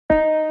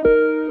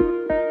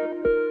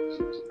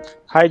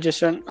Hi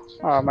Jashan,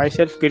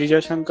 myself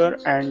Girija Shankar,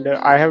 and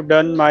I have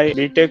done my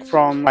BTech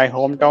from my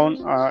hometown,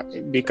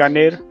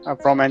 Bikaner,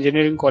 from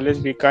Engineering College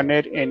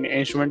Bikaner in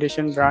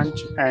Instrumentation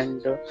branch.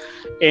 And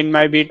in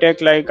my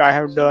BTech, like I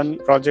have done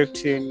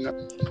projects in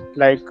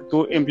like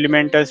to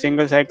implement a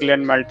single cycle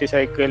and multi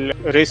cycle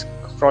risk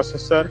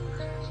processor.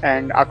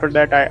 And after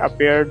that, I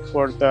appeared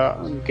for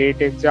the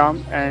GATE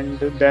exam and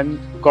then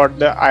got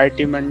the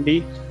IIT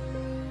Mandi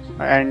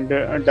and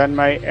done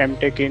my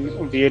MTech in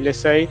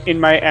VLSI. In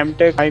my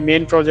MTech, my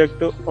main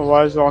project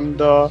was on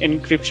the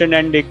encryption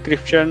and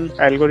decryption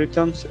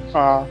algorithms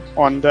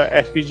on the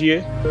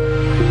FPGA.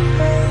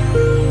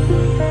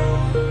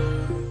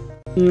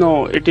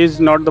 No, it is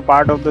not the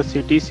part of the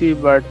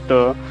CTC, but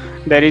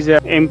there is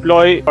a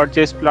employee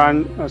purchase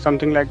plan,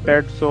 something like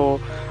that. So,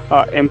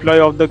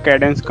 employee of the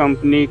Cadence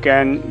company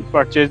can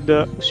purchase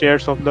the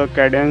shares of the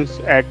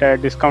Cadence at a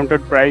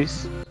discounted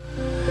price.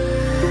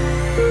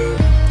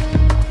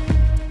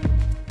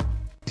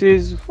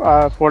 This is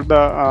for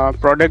the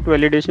product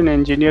validation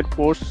engineer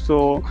post.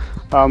 So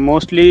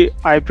mostly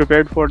I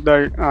prepared for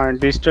the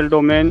digital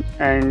domain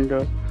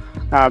and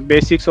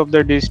basics of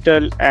the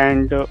digital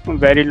and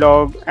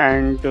Verilog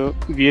and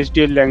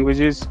VHDL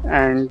languages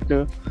and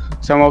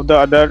some of the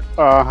other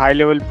high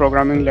level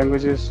programming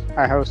languages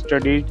I have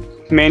studied.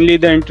 Mainly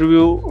the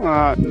interview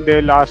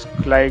they'll ask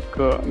like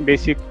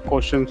basic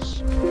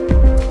questions.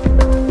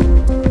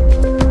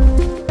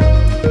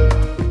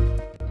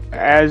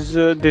 As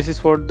this is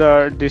for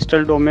the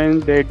digital domain,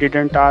 they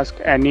didn't ask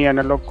any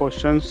analog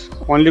questions.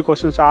 Only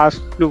questions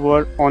asked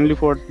were only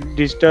for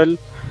digital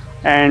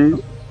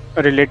and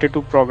related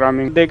to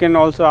programming. They can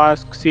also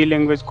ask C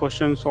language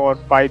questions or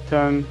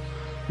Python,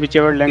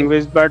 whichever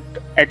language, but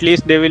at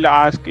least they will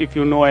ask if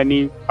you know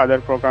any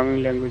other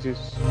programming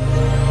languages.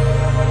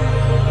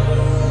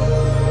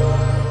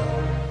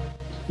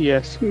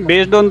 Yes,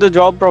 based on the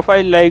job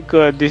profile, like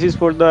this is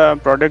for the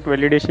product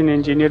validation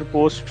engineer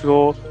post,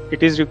 so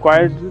it is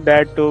required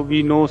that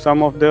we know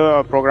some of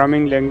the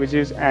programming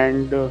languages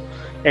and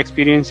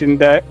experience in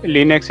the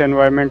Linux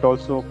environment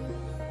also.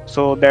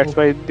 So that's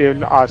why they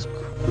will ask.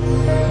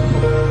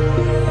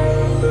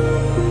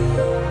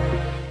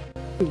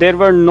 There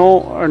were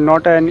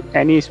not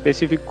any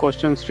specific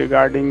questions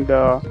regarding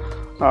the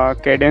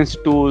Cadence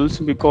tools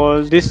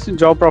because this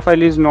job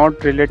profile is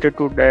not related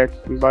to that.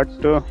 But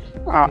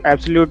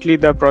absolutely,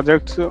 the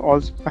projects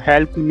also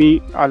helped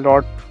me a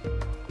lot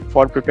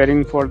for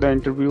preparing for the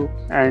interview,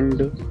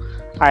 and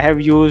I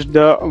have used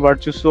the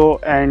Virtuoso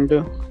and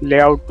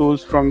layout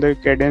tools from the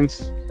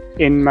Cadence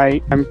in my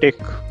MTech.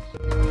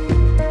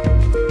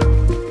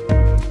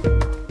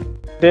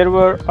 There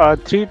were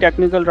three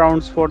technical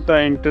rounds for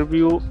the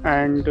interview,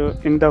 and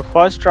in the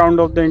first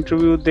round of the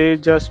interview, they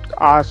just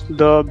asked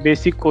the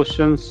basic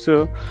questions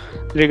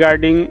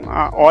regarding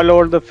all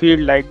over the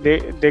field. Like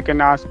they can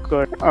ask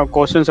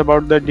questions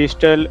about the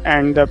digital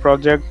and the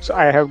projects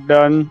I have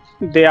done.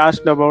 They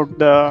asked about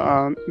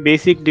the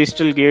basic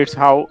digital gates,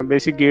 how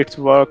basic gates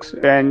works,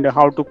 and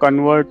how to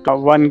convert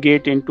one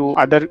gate into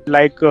other,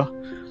 like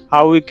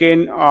how we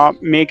can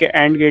make an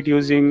AND gate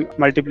using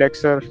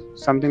multiplexer,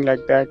 something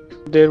like that.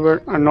 There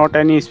were not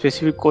any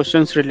specific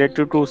questions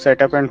related to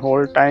setup and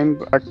hold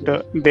time, but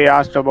they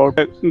asked about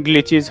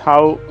glitches,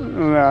 how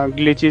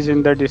glitches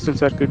in the digital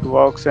circuit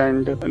works,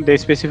 and they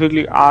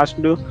specifically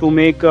asked to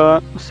make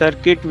a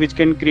circuit which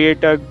can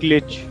create a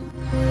glitch.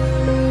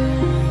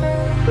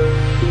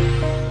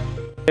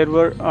 There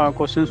were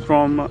questions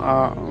from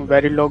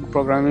Verilog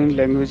programming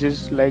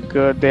languages, like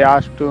they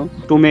asked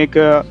to make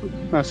a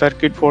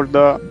circuit for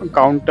the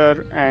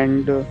counter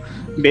and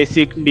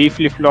basic D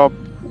flip-flop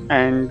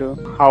and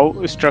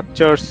how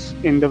structures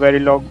in the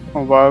Verilog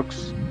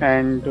works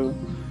and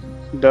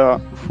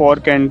the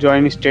fork and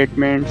join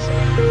statements.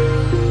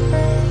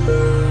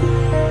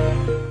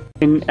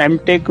 In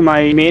MTech,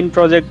 my main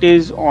project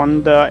is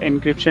on the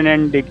encryption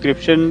and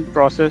decryption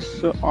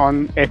process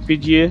on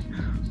FPGA.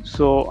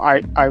 So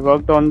I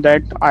worked on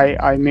that.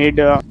 I made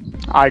a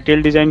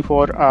RTL design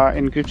for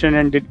encryption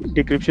and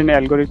decryption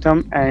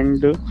algorithm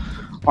and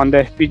on the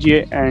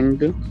FPGA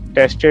and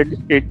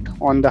tested it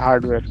on the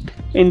hardware.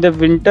 In the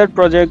winter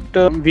project,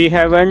 we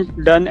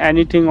haven't done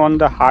anything on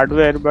the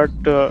hardware, but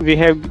we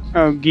have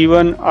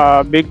given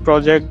a big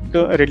project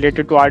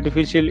related to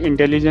artificial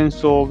intelligence.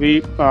 So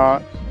we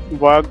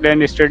worked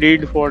and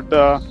studied for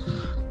the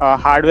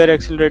hardware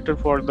accelerator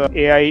for the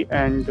AI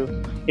and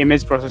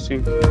image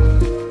processing.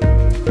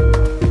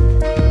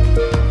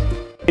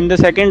 In the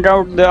second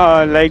round,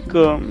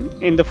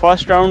 in the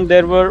first round,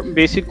 there were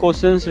basic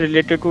questions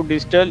related to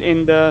digital.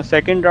 In the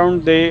second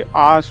round, they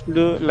asked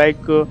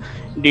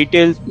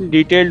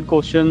detailed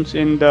questions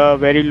in the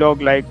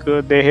Verilog. Like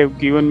they have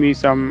given me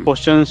some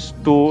questions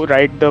to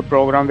write the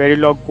program,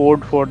 Verilog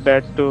code for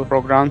that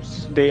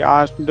programs. They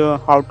asked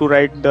how to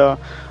write the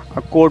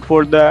code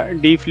for the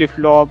D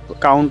flip-flop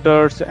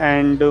counters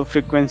and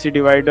frequency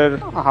divider,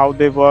 how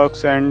they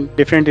works, and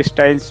different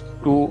styles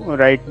to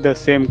write the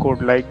same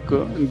code. Like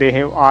they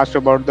have asked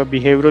about the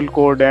behavioral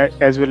code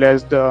as well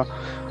as the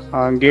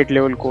gate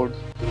level code.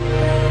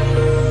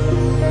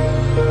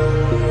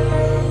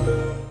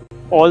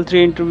 all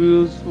three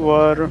interviews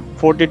were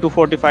 40 to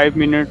 45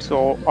 minutes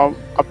or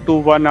up to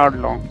 1 hour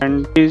long,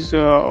 and is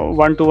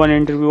one-to-one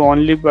interview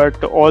only,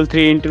 but all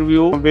three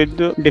interview with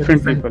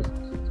different people,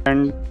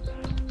 and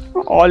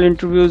all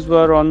interviews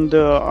were on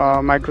the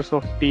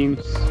Microsoft Teams.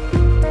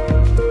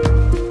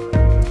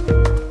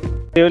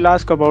 They will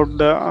ask about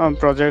the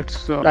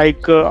projects,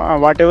 like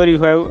whatever you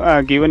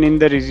have given in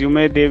the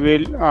resume. They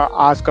will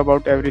ask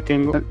about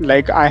everything.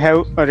 Like I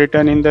have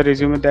written in the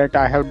resume that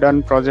I have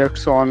done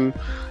projects on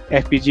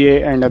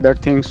FPGA and other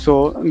things.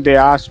 So they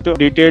asked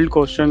detailed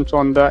questions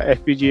on the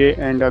FPGA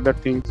and other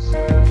things.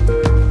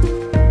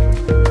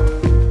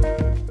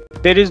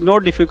 There is no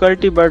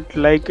difficulty, but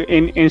like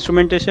in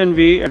instrumentation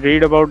we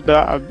read about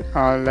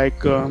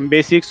the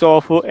basics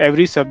of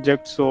every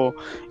subject. So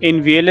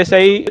in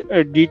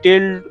VLSI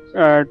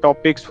detailed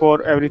topics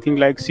for everything,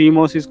 like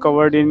CMOS is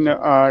covered in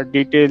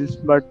details,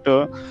 but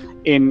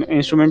in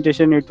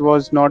instrumentation it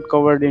was not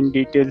covered in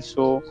details.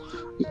 So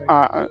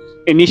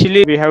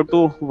initially we have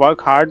to work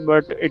hard,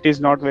 but it is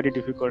not very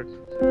difficult.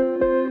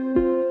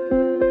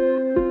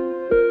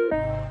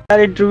 Our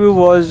interview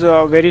was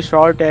very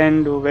short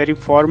and very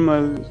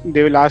formal.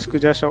 They will ask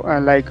just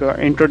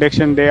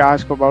introduction. They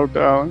ask about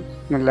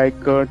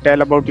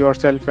tell about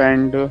yourself,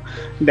 and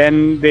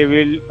then they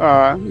will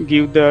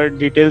give the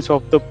details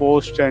of the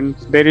post. And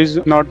there is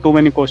not too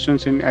many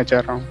questions in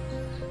HR round.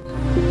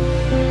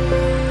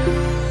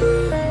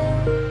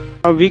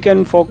 We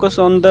can focus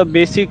on the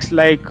basics,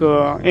 like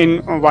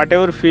in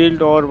whatever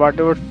field or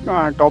whatever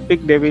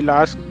topic they will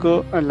ask.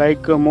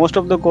 Most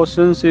of the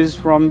questions is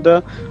from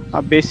the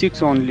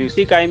basics only.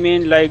 Basic, I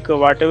mean, like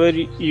whatever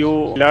you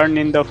learn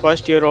in the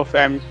first year of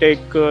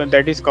MTech,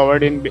 that is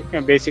covered in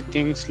basic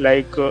things.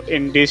 Like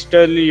in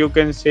digital, you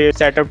can say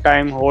setup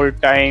time,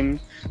 hold time,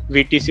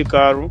 VTC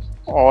curve.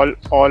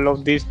 All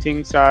of these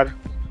things are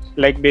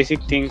like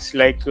basic things.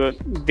 Like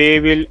they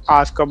will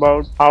ask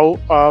about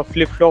how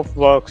flip-flop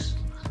works.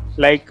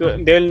 Like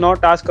they will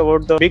not ask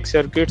about the big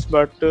circuits,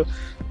 but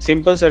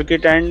simple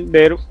circuit and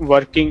their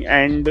working.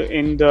 And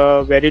in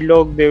the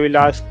Verilog they will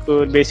ask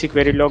basic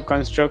Verilog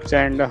constructs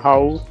and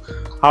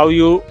how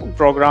you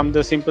program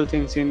the simple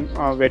things in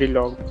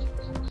Verilog.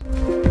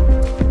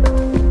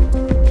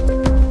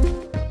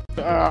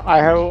 I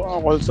have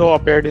also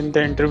appeared in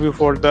the interview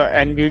for the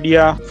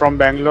Nvidia from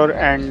Bangalore,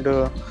 and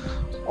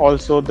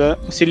also the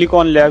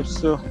Silicon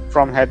Labs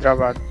from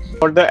Hyderabad.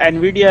 For the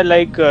Nvidia,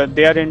 like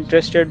they are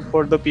interested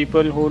for the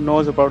people who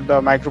knows about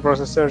the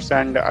microprocessors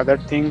and other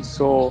things.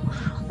 So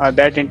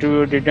that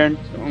interview didn't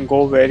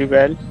go very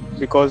well,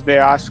 because they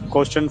asked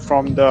question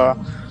from the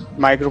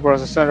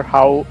microprocessor,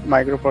 how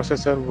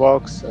microprocessor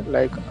works,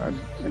 like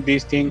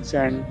these things,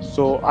 and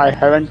so I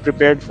haven't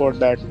prepared for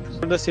that.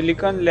 For the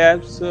Silicon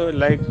Labs,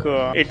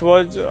 it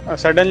was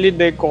suddenly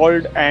they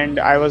called, and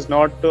I was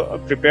not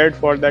prepared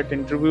for that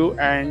interview,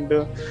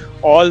 and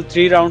all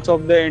three rounds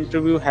of the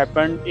interview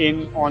happened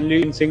in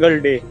only in single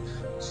day.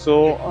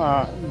 So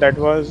that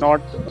was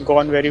not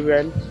gone very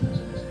well,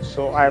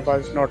 so I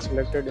was not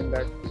selected in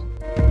that.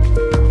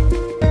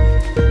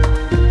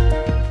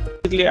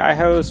 I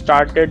have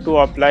started to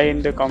apply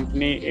in the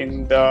company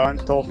in the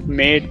month of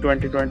May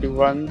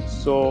 2021.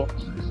 So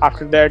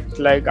after that,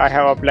 like I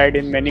have applied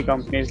in many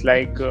companies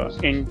like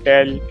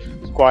Intel,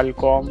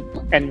 Qualcomm,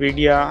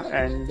 Nvidia,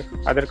 and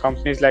other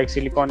companies like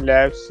Silicon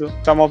Labs.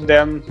 Some of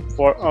them,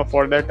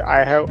 for that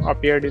I have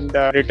appeared in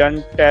the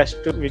written test,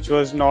 which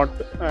was not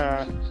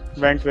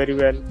went very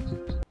well.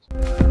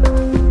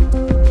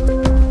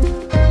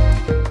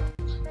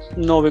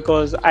 No,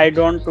 because I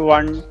don't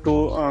want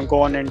to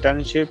go on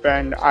internship,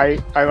 and I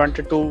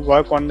wanted to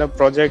work on the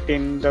project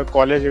in the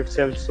college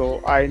itself.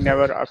 So I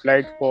never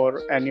applied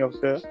for any of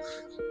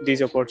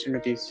these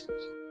opportunities.